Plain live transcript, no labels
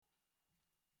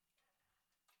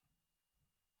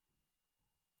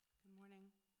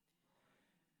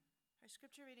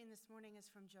scripture reading this morning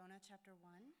is from Jonah chapter 1,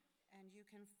 and you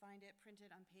can find it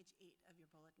printed on page 8 of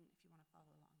your bulletin if you want to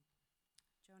follow along.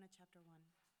 Jonah chapter 1.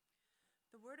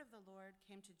 The word of the Lord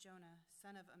came to Jonah,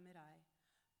 son of Amittai.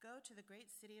 Go to the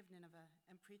great city of Nineveh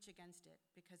and preach against it,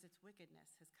 because its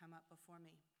wickedness has come up before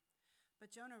me.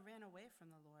 But Jonah ran away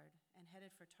from the Lord and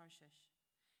headed for Tarshish.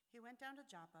 He went down to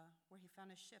Joppa, where he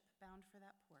found a ship bound for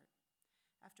that port.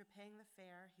 After paying the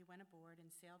fare, he went aboard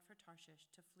and sailed for Tarshish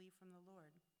to flee from the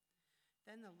Lord.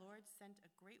 Then the Lord sent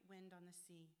a great wind on the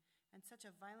sea, and such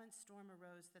a violent storm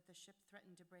arose that the ship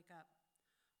threatened to break up.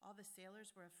 All the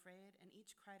sailors were afraid, and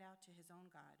each cried out to his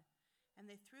own God. And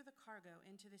they threw the cargo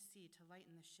into the sea to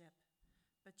lighten the ship.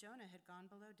 But Jonah had gone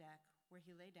below deck, where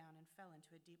he lay down and fell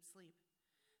into a deep sleep.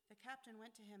 The captain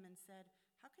went to him and said,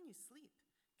 "How can you sleep?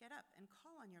 Get up and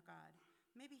call on your God.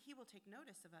 Maybe he will take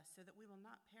notice of us so that we will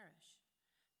not perish."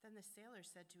 Then the sailors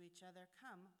said to each other,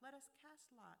 "Come, let us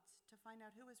cast lots to find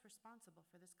out who is responsible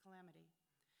for this calamity."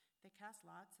 They cast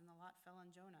lots, and the lot fell on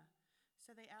Jonah.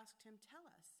 So they asked him, "Tell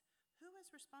us, who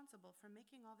is responsible for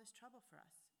making all this trouble for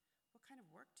us? What kind of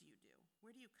work do you do?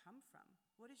 Where do you come from?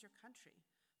 What is your country?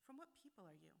 From what people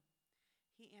are you?"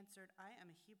 He answered, "I am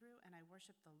a Hebrew, and I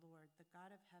worship the Lord, the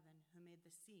God of heaven, who made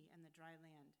the sea and the dry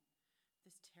land."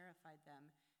 This terrified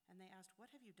them, and they asked,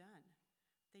 "What have you done?"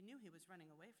 They knew he was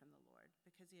running away from the Lord,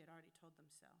 because he had already told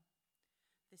them so.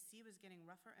 The sea was getting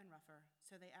rougher and rougher,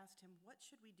 so they asked him, "What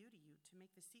should we do to you to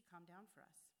make the sea calm down for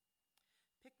us?"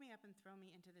 "Pick me up and throw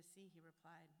me into the sea," he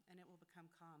replied, "and it will become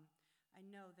calm. I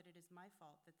know that it is my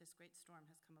fault that this great storm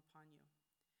has come upon you."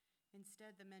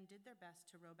 Instead, the men did their best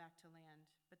to row back to land,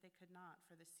 but they could not,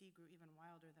 for the sea grew even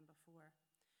wilder than before.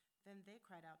 Then they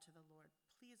cried out to the Lord,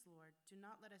 "Please, Lord, do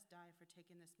not let us die for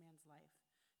taking this man's life.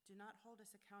 Do not hold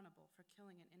us accountable for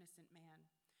killing an innocent man.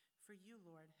 For you,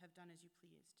 Lord, have done as you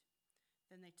pleased."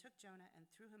 Then they took Jonah and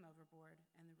threw him overboard,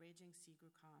 and the raging sea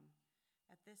grew calm.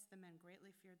 At this, the men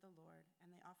greatly feared the Lord,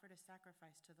 and they offered a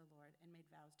sacrifice to the Lord and made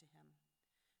vows to him.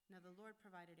 Now the Lord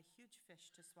provided a huge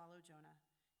fish to swallow Jonah,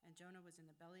 and Jonah was in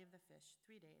the belly of the fish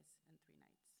 3 days and 3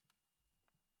 nights.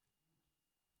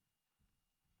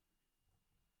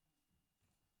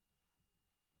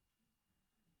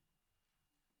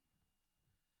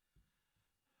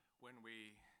 When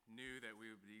we knew that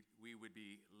we would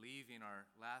be leaving our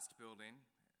last building,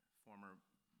 former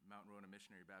Mount Rona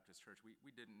Missionary Baptist Church,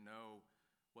 we didn't know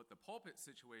what the pulpit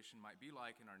situation might be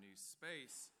like in our new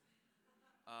space.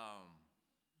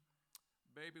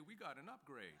 Baby, we got an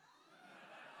upgrade.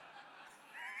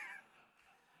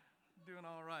 Doing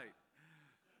all right.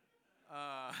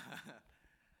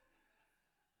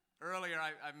 Earlier,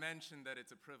 I mentioned that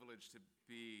it's a privilege to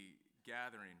be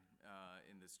gathering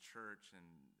in this church,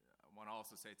 and I want to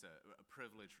also say it's a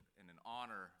privilege and an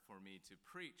honor for me to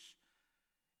preach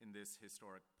in this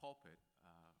historic pulpit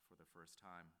for the first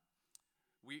time.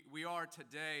 We are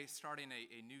today starting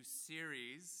a new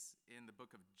series in the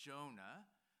book of Jonah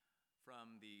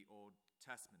from the Old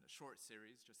Testament, a short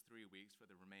series, just 3 weeks for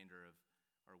the remainder of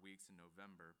our weeks in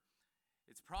November.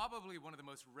 It's probably one of the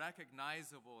most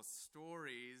recognizable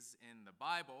stories in the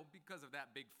Bible because of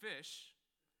that big fish,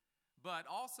 but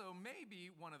also maybe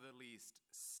one of the least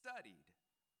studied.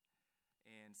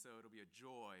 And so it'll be a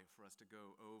joy for us to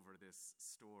go over this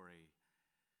story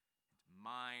and to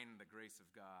mine the grace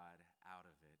of God out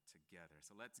of it together.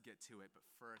 So let's get to it, but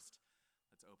first,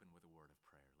 let's open with a word of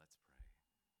prayer. Let's pray.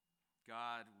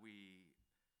 God, we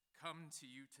come to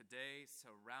you today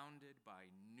surrounded by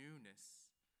newness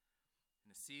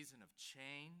in a season of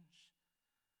change.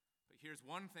 But here's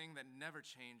one thing that never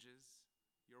changes: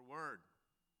 your word.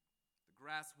 The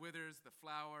grass withers, the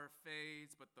flower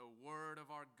fades, but the word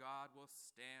of our God will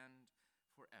stand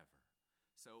forever.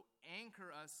 So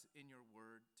anchor us in your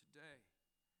word today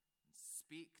and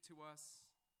speak to us.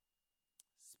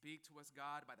 Speak to us,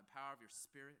 God, by the power of your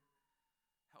Spirit.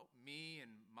 Help me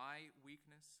in my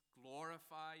weakness.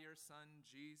 Glorify your Son,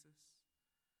 Jesus.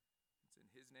 It's in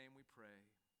his name we pray.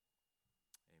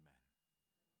 Amen.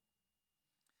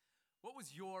 What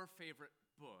was your favorite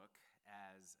book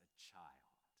as a child?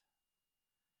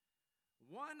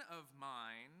 One of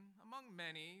mine, among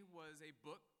many, was a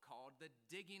book called The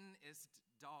Diggingest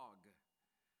Dog.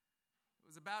 It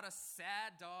was about a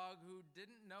sad dog who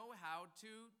didn't know how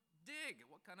to dig.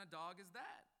 What kind of dog is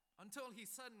that? Until he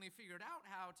suddenly figured out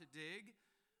how to dig,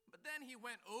 but then he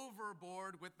went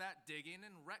overboard with that digging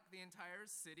and wrecked the entire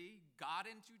city, got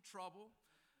into trouble,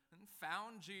 and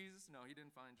found Jesus. No, he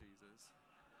didn't find Jesus.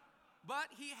 But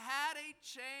he had a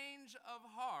change of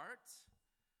heart.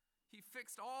 He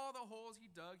fixed all the holes he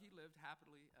dug. He lived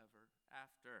happily ever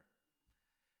after.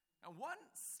 Now, one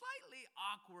slightly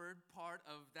awkward part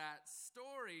of that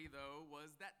story, though,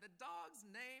 was that the dog's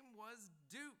name was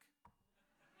Duke.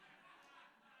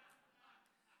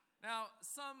 Now,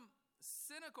 some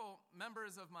cynical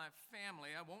members of my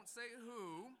family, I won't say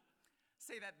who,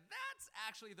 say that that's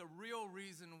actually the real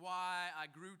reason why I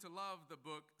grew to love the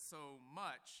book so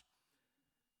much.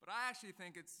 But I actually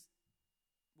think it's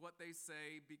what they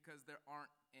say because there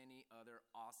aren't any other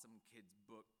awesome kids'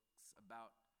 books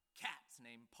about cats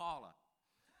named Paula.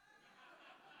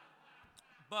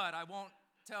 But I won't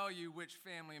tell you which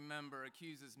family member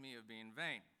accuses me of being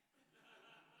vain.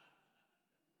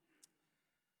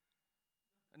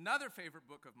 Another favorite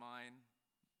book of mine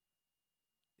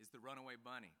is The Runaway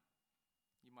Bunny.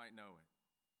 You might know it.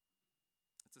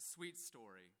 It's a sweet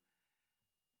story,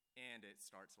 and it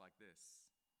starts like this.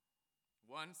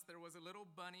 Once there was a little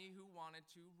bunny who wanted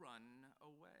to run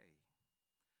away.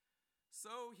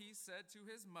 So he said to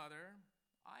his mother,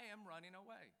 "I am running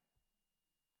away."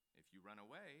 "If you run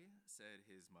away," said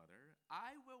his mother,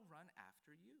 "I will run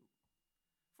after you,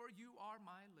 for you are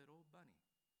my little bunny."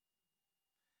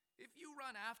 "If you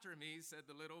run after me," said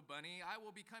the little bunny, "I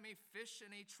will become a fish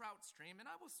in a trout stream, and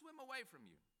I will swim away from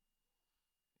you."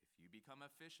 "If you become a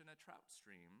fish in a trout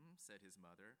stream," said his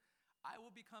mother, "I will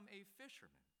become a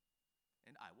fisherman,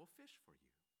 and I will fish for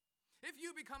you." "If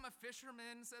you become a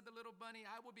fisherman," said the little bunny,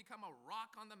 "I will become a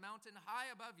rock on the mountain high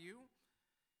above you."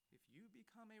 "If you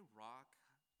become a rock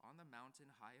on the mountain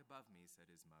high above me," said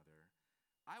his mother,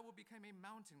 "I will become a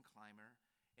mountain climber,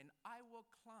 and I will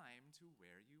climb to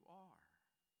where you are."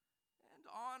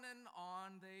 And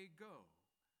on they go.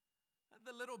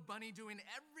 The little bunny doing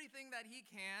everything that he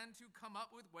can to come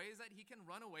up with ways that he can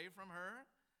run away from her.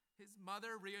 His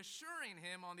mother reassuring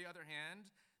him, on the other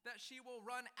hand, that she will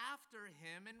run after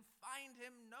him and find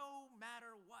him no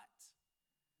matter what.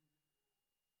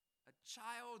 A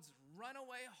child's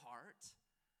runaway heart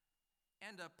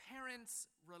and a parent's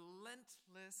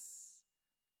relentless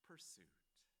pursuit.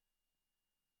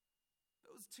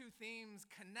 Those two themes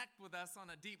connect with us on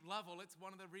a deep level. It's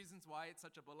one of the reasons why it's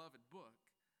such a beloved book.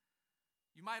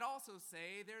 You might also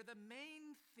say they're the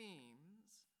main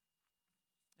themes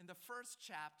in the first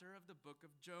chapter of the book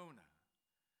of Jonah.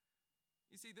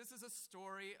 You see, this is a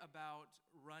story about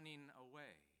running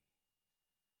away.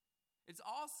 It's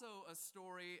also a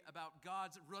story about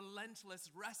God's relentless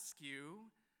rescue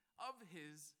of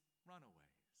his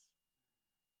runaways.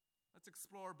 Let's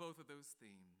explore both of those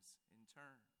themes in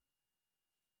turn.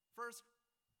 First,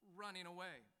 running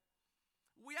away.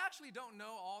 We actually don't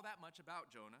know all that much about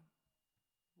Jonah.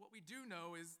 What we do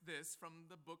know is this from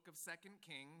the book of 2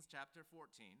 Kings, chapter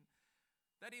 14,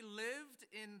 that he lived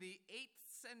in the 8th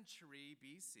century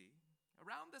BC,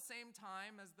 around the same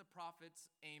time as the prophets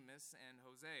Amos and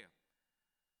Hosea.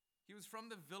 He was from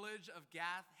the village of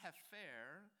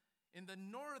Gath-Hepher in the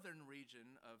northern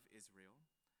region of Israel.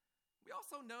 We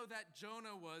also know that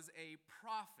Jonah was a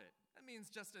prophet. That means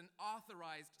just an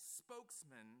authorized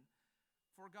spokesman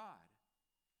for God.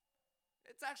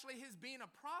 It's actually his being a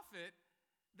prophet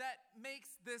that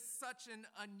makes this such an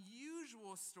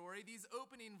unusual story, these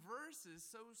opening verses,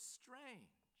 so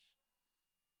strange.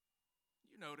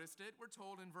 You noticed it. We're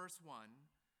told in verse 1,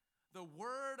 "The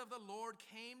word of the Lord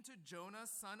came to Jonah,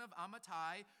 son of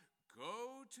Amittai,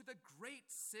 go to the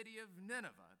great city of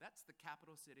Nineveh," that's the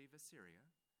capital city of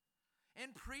Assyria,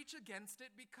 "and preach against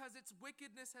it because its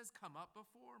wickedness has come up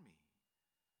before me."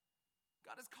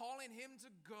 God is calling him to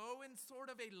go in sort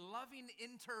of a loving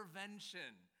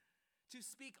intervention, to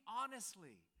speak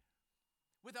honestly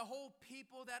with a whole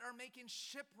people that are making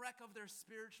shipwreck of their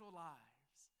spiritual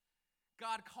lives.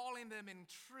 God calling them in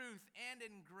truth and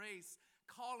in grace,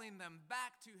 calling them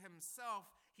back to himself.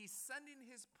 He's sending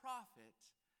his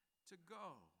prophet to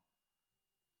go.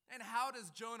 And how does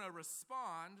Jonah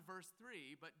respond? Verse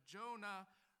 3, "But Jonah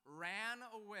ran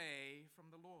away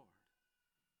from the Lord."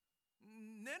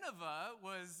 Nineveh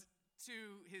was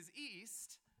to his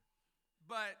east,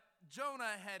 but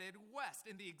Jonah headed west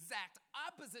in the exact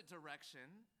opposite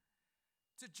direction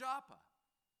to Joppa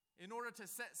in order to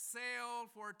set sail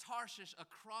for Tarshish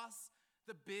across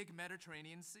the big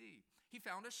Mediterranean Sea. He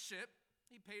found a ship,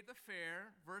 he paid the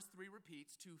fare, verse 3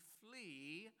 repeats, to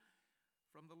flee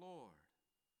from the Lord.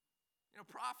 You know,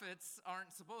 prophets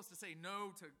aren't supposed to say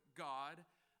no to God,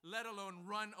 let alone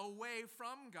run away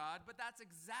from God, but that's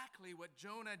exactly what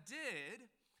Jonah did,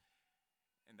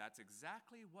 and that's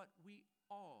exactly what we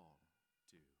all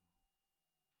do.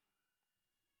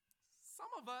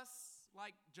 Some of us,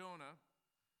 like Jonah,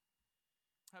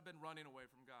 have been running away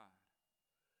from God.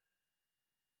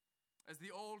 As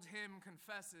the old hymn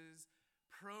confesses,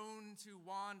 "Prone to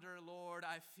wander, Lord,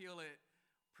 I feel it,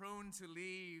 prone to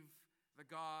leave the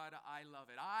God, I love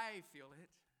it. I feel it,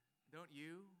 don't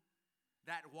you?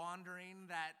 That wandering,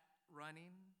 that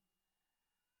running.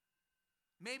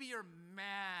 Maybe you're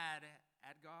mad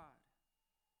at God.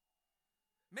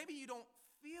 Maybe you don't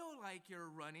feel like you're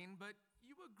running, but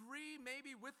you agree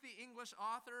maybe with the English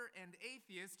author and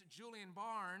atheist Julian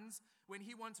Barnes when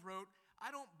he once wrote,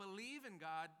 I don't believe in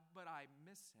God, but I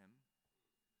miss him.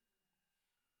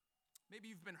 Maybe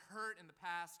you've been hurt in the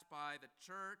past by the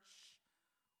church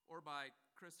or by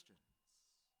Christians.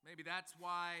 Maybe that's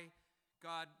why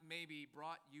God maybe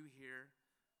brought you here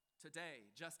today,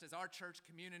 just as our church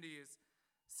community is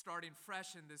starting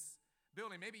fresh in this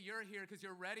building. Maybe you're here because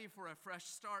you're ready for a fresh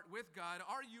start with God.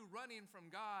 Are you running from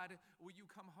God? Will you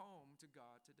come home to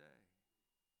God today?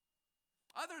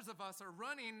 Others of us are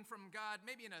running from God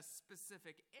maybe in a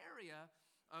specific area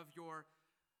of your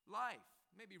life.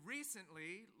 Maybe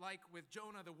recently, like with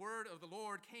Jonah, the word of the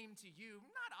Lord came to you,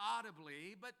 not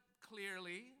audibly, but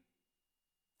clearly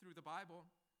through the Bible.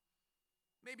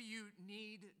 Maybe you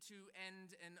need to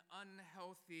end an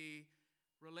unhealthy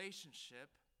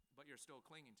relationship, but you're still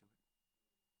clinging to it.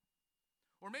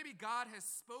 Or maybe God has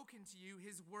spoken to you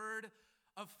his word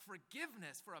of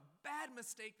forgiveness for a bad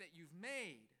mistake that you've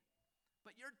made,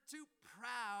 but you're too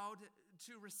proud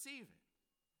to receive it,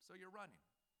 so you're running.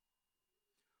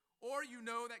 Or you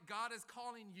know that God is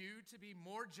calling you to be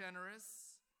more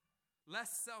generous, less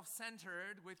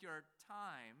self-centered with your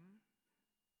time,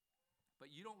 but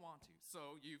you don't want to,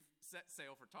 so you've set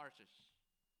sail for Tarshish.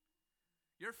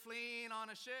 You're fleeing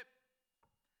on a ship,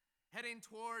 heading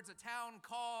towards a town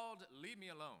called Leave Me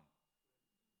Alone,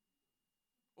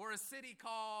 or a city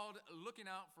called Looking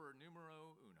Out for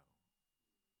Numero Uno.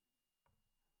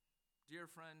 Dear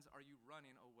friends, are you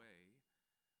running away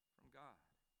from God?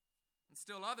 And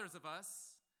still others of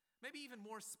us, maybe even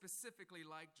more specifically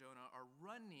like Jonah, are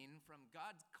running from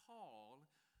God's call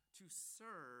to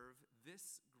serve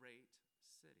this great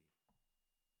city.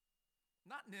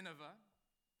 Not Nineveh,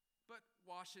 but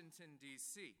Washington,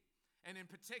 D.C., and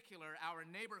in particular, our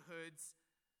neighborhoods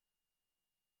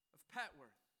of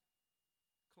Petworth,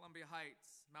 Columbia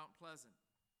Heights, Mount Pleasant,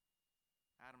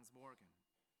 Adams Morgan.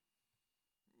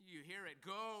 You hear it.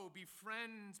 Go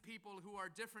befriend people who are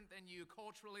different than you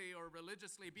culturally or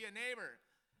religiously. Be a neighbor.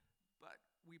 But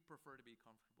we prefer to be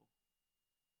comfortable.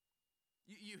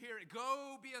 You hear it.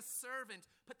 Go be a servant.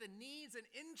 Put the needs and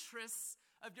interests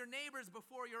of your neighbors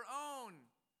before your own.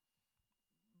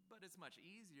 But it's much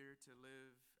easier to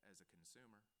live as a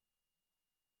consumer.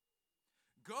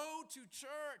 Go to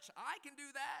church. I can do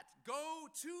that. Go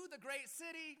to the great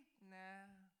city. Nah.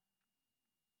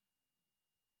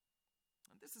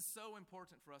 And this is so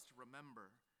important for us to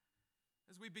remember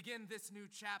as we begin this new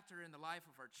chapter in the life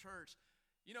of our church.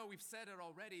 You know, we've said it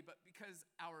already, but because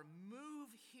our move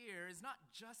here is not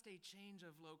just a change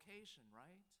of location,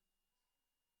 right?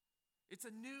 It's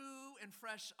a new and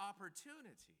fresh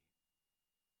opportunity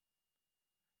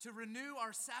to renew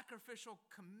our sacrificial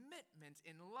commitment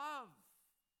in love,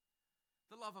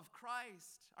 the love of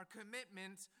Christ, our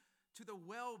commitment to the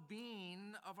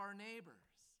well-being of our neighbors,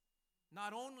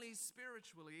 not only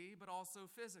spiritually, but also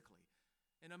physically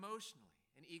and emotionally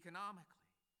and economically,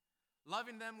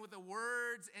 loving them with the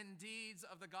words and deeds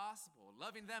of the gospel,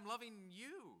 loving them, loving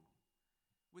you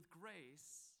with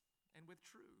grace and with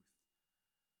truth.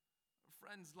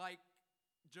 Friends, like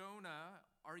Jonah,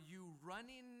 are you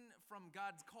running from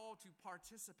God's call to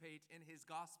participate in his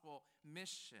gospel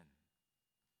mission?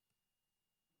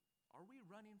 Are we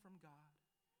running from God?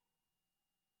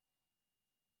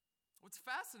 What's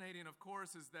fascinating, of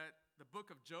course, is that the book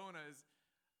of Jonah is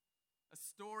a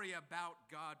story about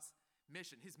God's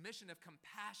mission, his mission of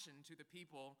compassion to the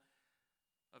people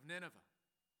of Nineveh.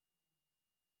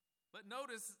 But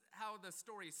notice how the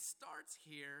story starts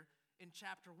here in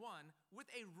chapter 1 with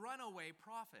a runaway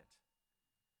prophet.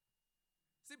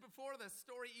 See, before the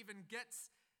story even gets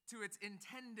to its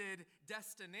intended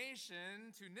destination,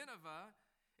 to Nineveh,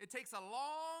 it takes a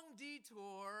long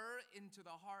detour into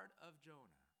the heart of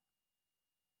Jonah.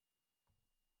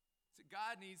 So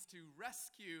God needs to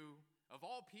rescue, of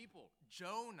all people,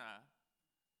 Jonah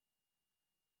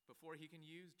before he can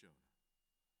use Jonah.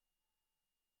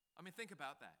 I mean, think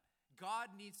about that. God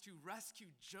needs to rescue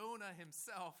Jonah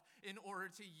himself in order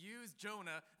to use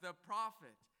Jonah the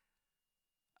prophet.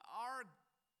 Our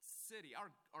city,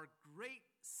 our great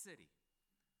city,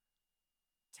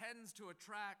 tends to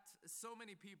attract so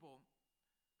many people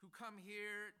who come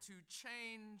here to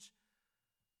change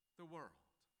the world.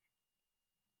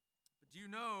 But do you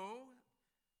know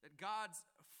that God's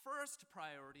first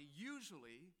priority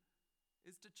usually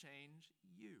is to change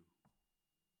you?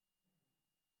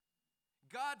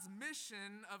 God's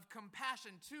mission of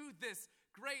compassion to this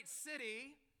great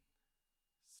city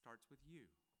starts with you.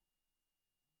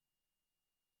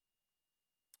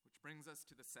 Which brings us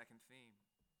to the second theme.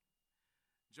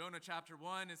 Jonah chapter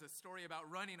 1 is a story about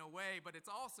running away, but it's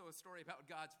also a story about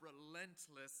God's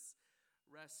relentless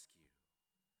rescue.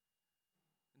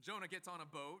 Jonah gets on a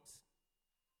boat,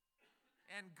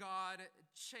 and God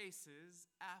chases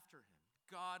after him.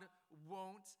 God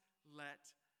won't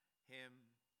let him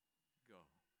go.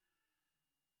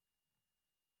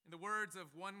 In the words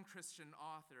of one Christian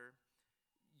author,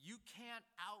 you can't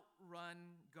outrun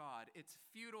God. It's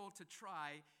futile to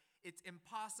try. It's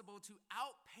impossible to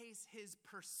outpace his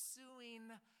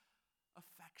pursuing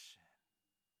affection.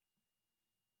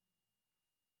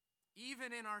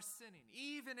 Even in our sinning,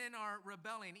 even in our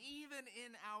rebelling, even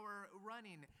in our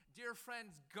running, dear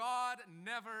friends, God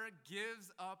never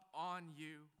gives up on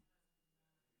you.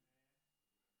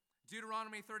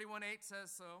 Deuteronomy 31:8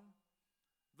 says so.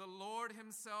 The Lord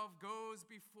himself goes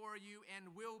before you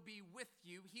and will be with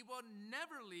you. He will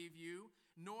never leave you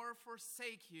nor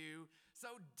forsake you,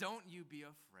 so don't you be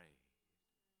afraid.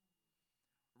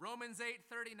 Romans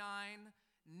 8:39,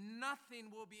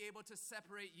 nothing will be able to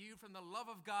separate you from the love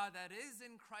of God that is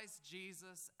in Christ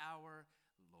Jesus our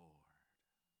Lord.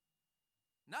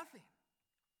 Nothing.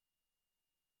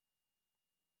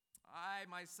 I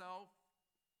myself,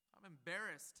 I'm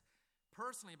embarrassed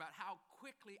personally about how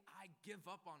quickly I give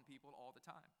up on people all the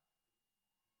time.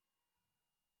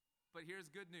 But here's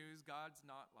good news, God's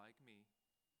not like me.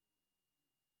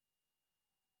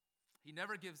 He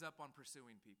never gives up on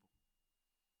pursuing people.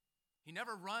 He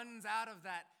never runs out of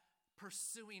that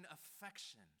pursuing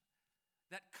affection.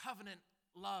 That covenant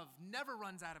love never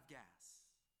runs out of gas.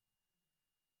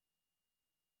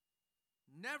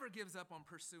 Never gives up on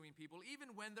pursuing people,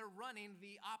 even when they're running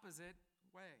the opposite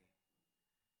way.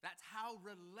 That's how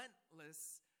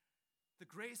relentless the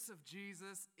grace of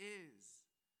Jesus is.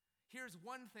 Here's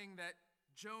one thing that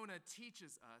Jonah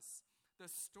teaches us. The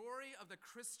story of the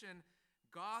Christian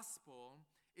gospel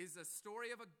is a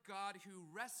story of a God who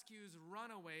rescues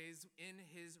runaways in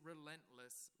his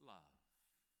relentless love.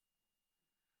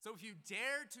 So if you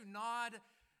dare to nod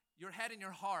your head and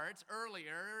your heart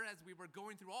earlier as we were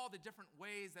going through all the different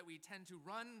ways that we tend to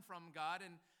run from God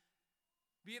and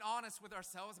being honest with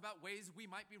ourselves about ways we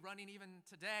might be running even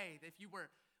today, if you were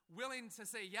willing to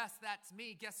say, yes, that's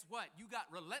me, guess what? You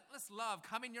got relentless love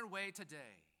coming your way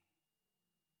today.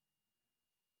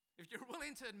 If you're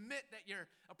willing to admit that you're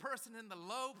a person in the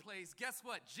low place, guess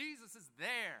what? Jesus is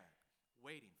there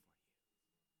waiting for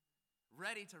you,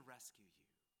 ready to rescue you,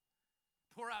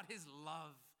 pour out his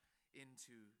love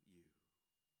into you.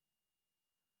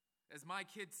 As my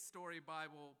kids' story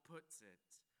Bible puts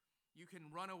it, you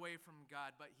can run away from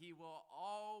God, but he will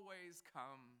always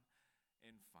come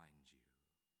and find you.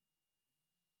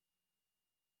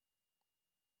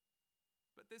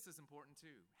 But this is important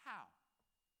too. How?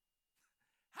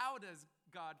 How does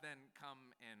God then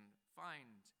come and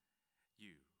find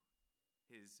you,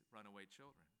 his runaway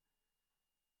children?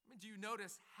 I mean, do you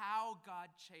notice how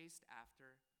God chased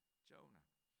after Jonah?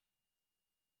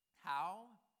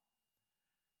 How?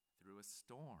 Through a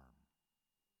storm.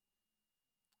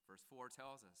 Verse 4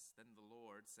 tells us, then the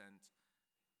Lord sent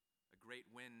a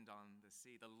great wind on the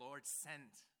sea. The Lord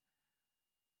sent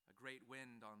a great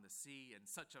wind on the sea, and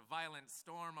such a violent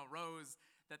storm arose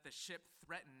that the ship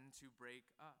threatened to break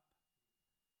up.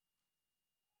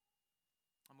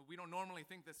 I mean, we don't normally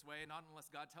think this way, not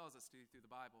unless God tells us to through the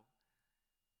Bible.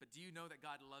 But do you know that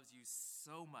God loves you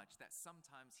so much that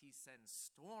sometimes he sends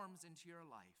storms into your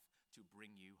life to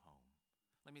bring you home?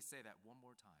 Let me say that one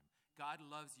more time. God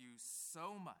loves you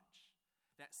so much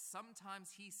that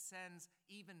sometimes he sends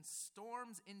even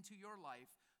storms into your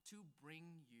life to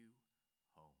bring you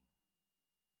home.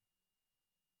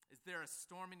 Is there a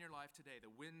storm in your life today?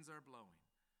 The winds are blowing.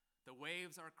 The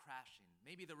waves are crashing.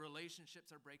 Maybe the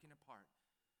relationships are breaking apart.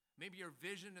 Maybe your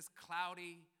vision is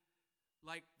cloudy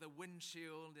like the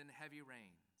windshield in heavy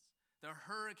rains. The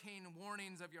hurricane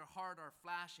warnings of your heart are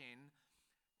flashing.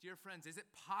 Dear friends, is it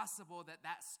possible that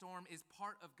that storm is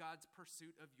part of God's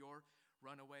pursuit of your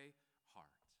runaway heart?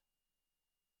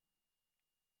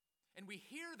 And we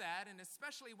hear that, and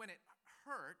especially when it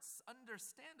hurts,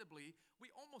 understandably,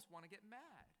 we almost want to get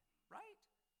mad, right?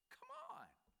 Come on.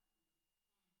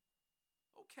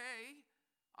 Okay,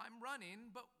 I'm running,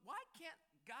 but why can't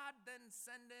God then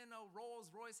send in a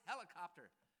Rolls-Royce helicopter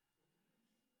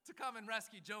to come and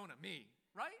rescue Jonah, me,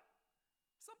 right?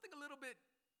 Something a little bit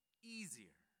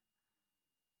easier.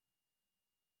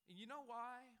 And you know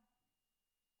why?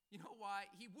 You know why?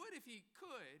 He would if he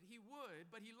could, he would,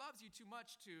 but he loves you too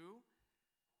much to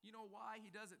You know why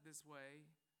he does it this way?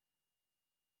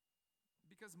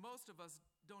 Because most of us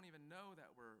don't even know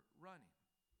that we're running.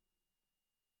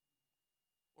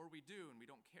 Or we do, and we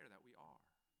don't care that we are.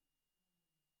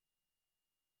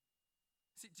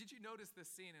 See, did you notice this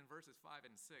scene in verses 5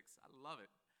 and 6? I love it.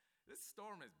 This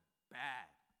storm is bad.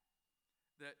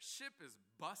 The ship is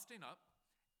busting up.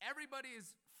 Everybody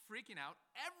is freaking out.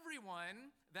 Everyone,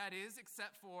 that is,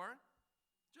 except for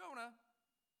Jonah.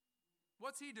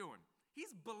 What's he doing?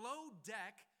 He's below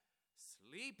deck,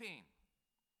 sleeping.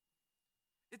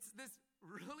 It's this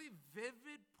really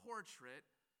vivid portrait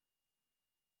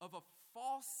of a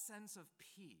false sense of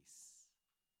peace.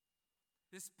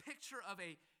 This picture of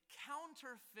a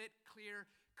counterfeit clear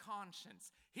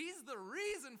conscience. He's the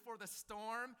reason for the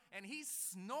storm, and he's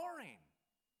snoring.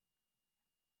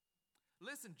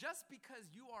 Listen, just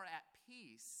because you are at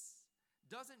peace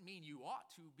doesn't mean you ought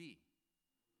to be.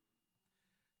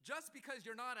 Just because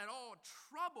you're not at all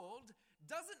troubled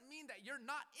doesn't mean that you're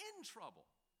not in trouble.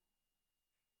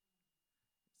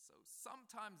 So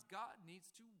sometimes God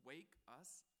needs to wake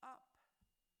us up.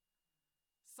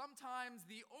 Sometimes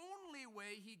the only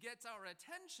way he gets our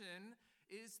attention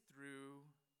is through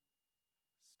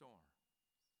storms.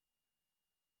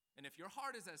 And if your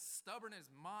heart is as stubborn as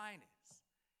mine is,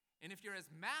 and if you're as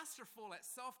masterful at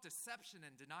self-deception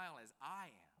and denial as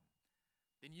I am,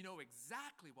 then you know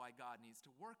exactly why God needs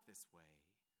to work this way,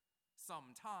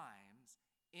 sometimes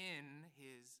in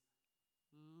his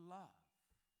love.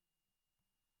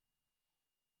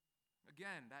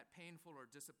 Again, that painful or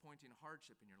disappointing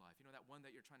hardship in your life, that one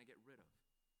that you're trying to get rid of.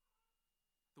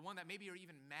 The one that maybe you're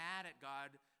even mad at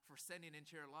God for sending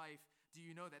into your life, do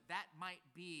you know that that might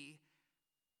be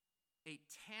a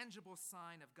tangible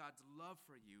sign of God's love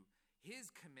for you,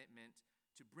 his commitment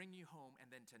to bring you home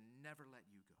and then to never let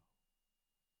you go?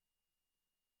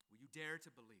 Will you dare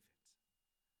to believe it?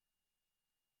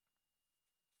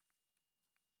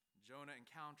 Jonah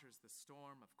encounters the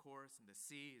storm, of course, and the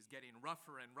sea is getting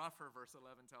rougher and rougher, verse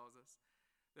 11 tells us.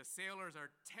 The sailors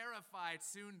are terrified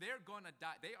soon. They're going to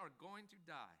die. They are going to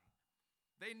die.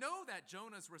 They know that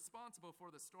Jonah's responsible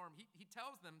for the storm. He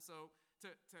tells them so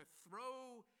to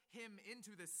throw him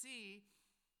into the sea,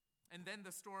 and then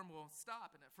the storm will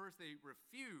stop. And at first they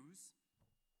refuse.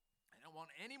 I don't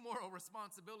want any moral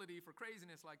responsibility for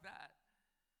craziness like that.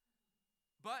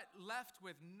 But left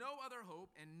with no other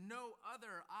hope and no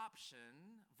other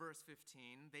option, verse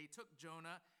 15, they took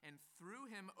Jonah and threw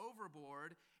him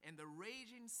overboard, and the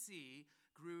raging sea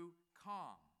grew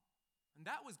calm. And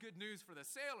that was good news for the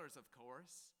sailors, of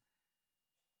course,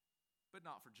 but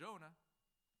not for Jonah.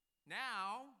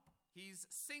 Now he's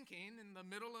sinking in the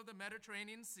middle of the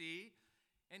Mediterranean Sea,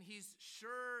 and he's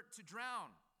sure to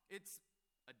drown. It's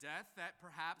a death that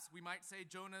perhaps we might say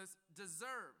Jonah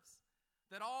deserves,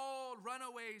 that all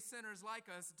runaway sinners like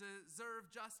us deserve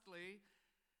justly,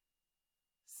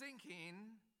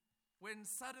 sinking when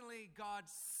suddenly God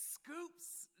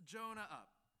scoops Jonah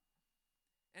up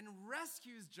and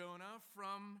rescues Jonah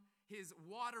from his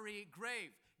watery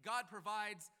grave. God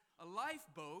provides a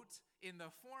lifeboat in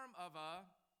the form of a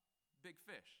big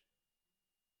fish,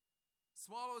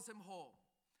 swallows him whole.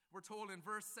 We're told in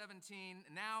verse 17,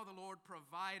 now the Lord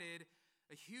provided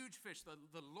a huge fish.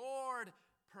 The Lord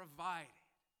provided.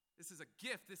 This is a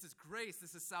gift. This is grace.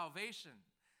 This is salvation.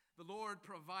 The Lord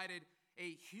provided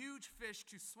a huge fish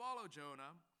to swallow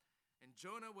Jonah, and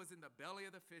Jonah was in the belly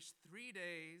of the fish 3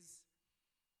 days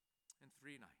and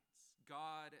 3 nights.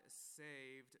 God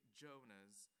saved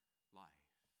Jonah's life.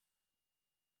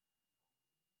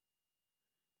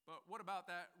 But what about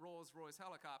that Rolls-Royce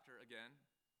helicopter again?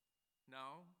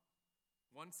 No.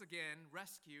 Once again,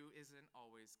 rescue isn't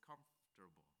always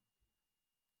comfortable.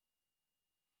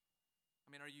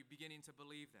 Are you beginning to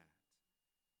believe that?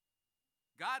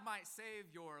 God might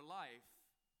save your life,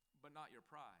 but not your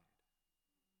pride.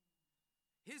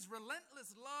 His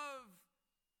relentless love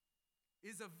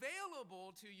is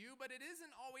available to you, but it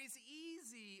isn't always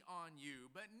easy on you.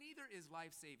 But neither is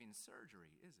life-saving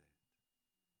surgery, is it?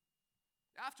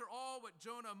 After all, what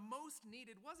Jonah most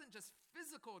needed wasn't just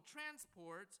physical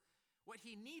transport. What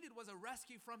he needed was a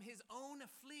rescue from his own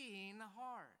fleeing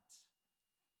heart.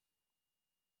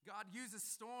 God uses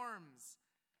storms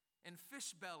and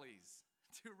fish bellies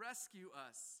to rescue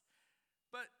us.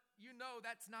 But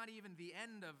that's not even the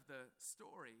end of the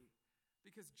story,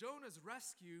 because Jonah's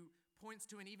rescue points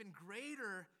to an even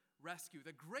greater rescue,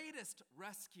 the greatest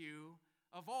rescue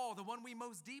of all, the one we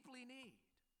most deeply need.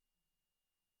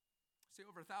 See,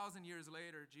 over 1,000 years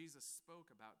later, Jesus spoke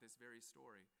about this very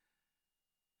story,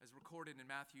 as recorded in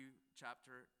Matthew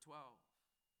chapter 12,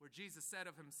 where Jesus said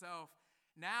of himself,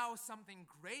 Now something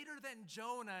greater than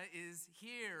Jonah is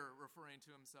here, referring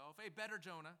to himself, a better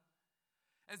Jonah.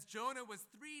 As Jonah was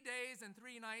 3 days and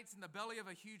 3 nights in the belly of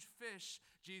a huge fish,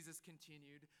 Jesus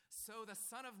continued, so the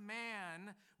Son of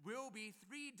Man will be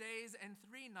 3 days and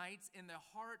 3 nights in the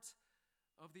heart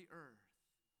of the earth,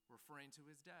 referring to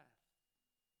his death.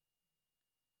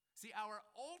 See, our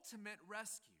ultimate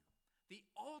rescue, the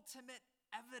ultimate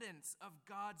evidence of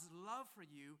God's love for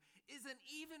you, isn't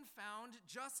even found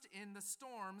just in the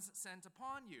storms sent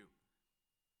upon you.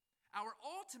 Our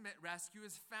ultimate rescue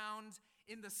is found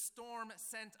in the storm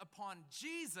sent upon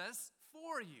Jesus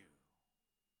for you.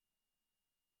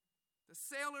 The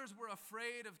sailors were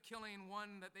afraid of killing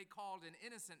one that they called an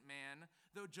innocent man,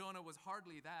 though Jonah was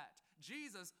hardly that.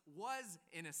 Jesus was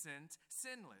innocent,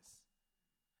 sinless.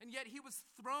 And yet he was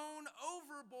thrown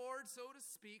overboard, so to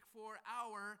speak, for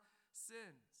our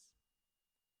sins.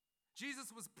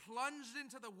 Jesus was plunged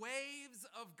into the waves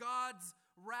of God's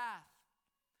wrath.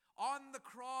 On the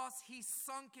cross, he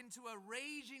sunk into a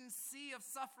raging sea of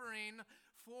suffering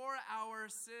for our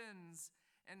sins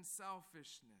and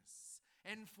selfishness.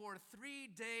 And for 3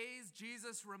 days,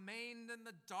 Jesus remained in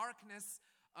the darkness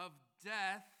of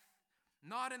death,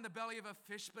 not in the belly of a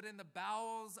fish, but in the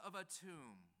bowels of a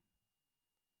tomb.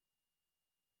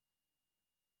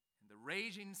 And the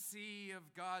raging sea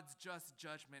of God's just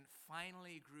judgment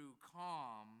finally grew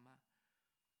calm,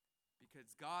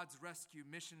 because God's rescue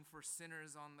mission for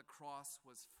sinners on the cross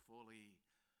was fully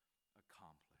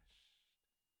accomplished.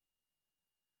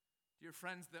 Dear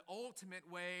friends, the ultimate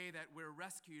way that we're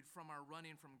rescued from our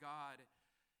running from God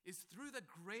is through the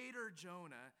greater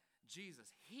Jonah,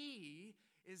 Jesus. He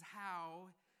is how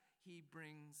he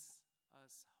brings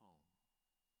us home.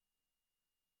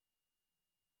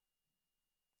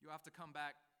 You'll have to come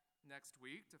back next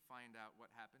week to find out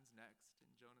what happens next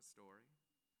in Jonah's story.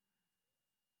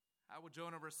 How will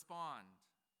Jonah respond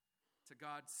to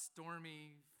God's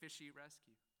stormy, fishy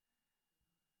rescue?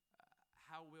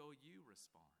 How will you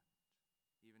respond,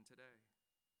 even today?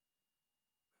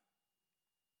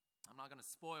 I'm not going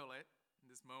to spoil it in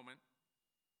this moment,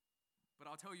 but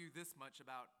I'll tell you this much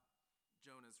about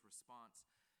Jonah's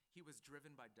response. He was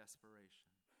driven by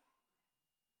desperation.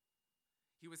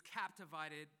 He was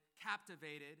captivated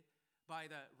by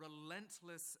the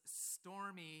relentless,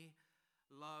 stormy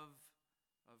love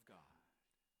of God.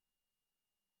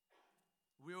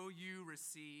 Will you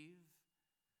receive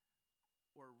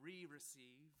or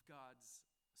re-receive God's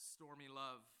stormy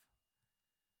love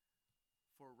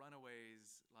for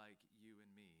runaways like you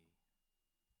and me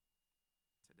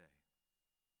today?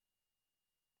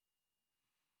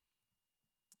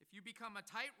 If you become a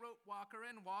tightrope walker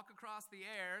and walk across the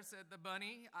air, said the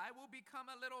bunny, I will become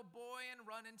a little boy and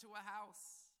run into a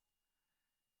house.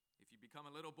 If you become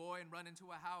a little boy and run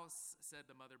into a house, said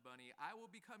the mother bunny, I will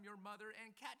become your mother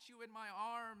and catch you in my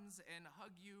arms and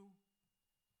hug you.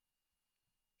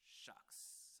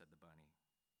 Shucks, said the bunny.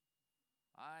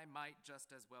 I might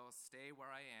just as well stay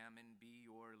where I am and be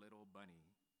your little bunny.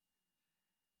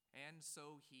 And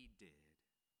so he did.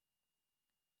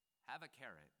 Have a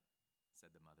carrot,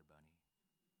 said the mother bunny.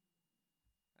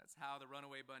 That's how the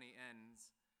runaway bunny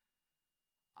ends.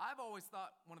 I've always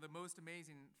thought one of the most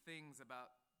amazing things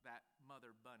about that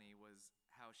mother bunny was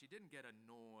how she didn't get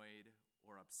annoyed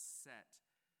or upset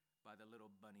by the little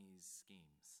bunny's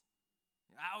schemes.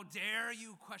 How dare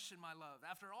you question my love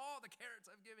after all the carrots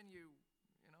I've given you?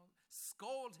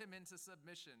 Scold him into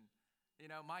submission.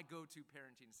 My go-to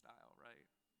parenting style, right?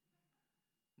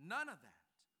 None of that.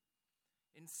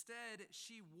 Instead,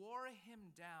 she wore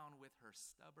him down with her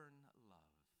stubborn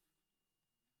love.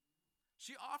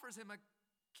 She offers him a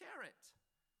carrot,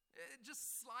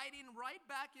 just sliding right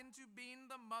back into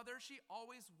being the mother she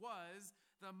always was,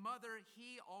 the mother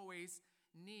he always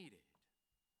needed.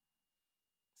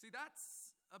 See,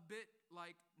 that's a bit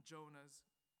like Jonah's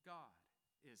God,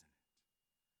 isn't it?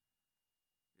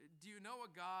 Do you know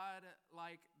a God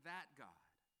like that God?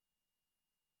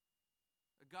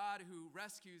 A God who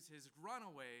rescues his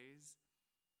runaways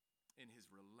in his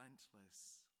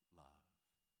relentless love.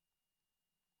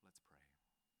 Let's pray.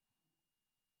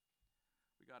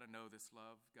 We got to know this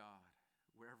love, God,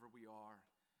 wherever we are,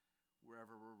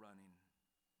 wherever we're running.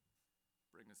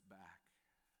 Bring us back.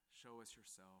 Show us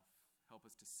yourself. Help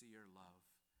us to see your love.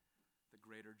 The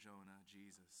greater Jonah,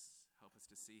 Jesus. Help us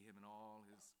to see him in all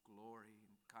his glory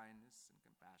and kindness and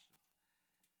compassion.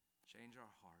 Change our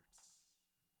hearts.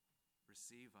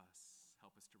 Receive us.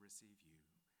 Help us to receive you.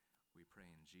 We pray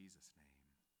in Jesus' name.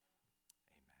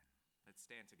 Amen. Let's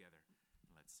stand together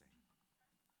and let's sing.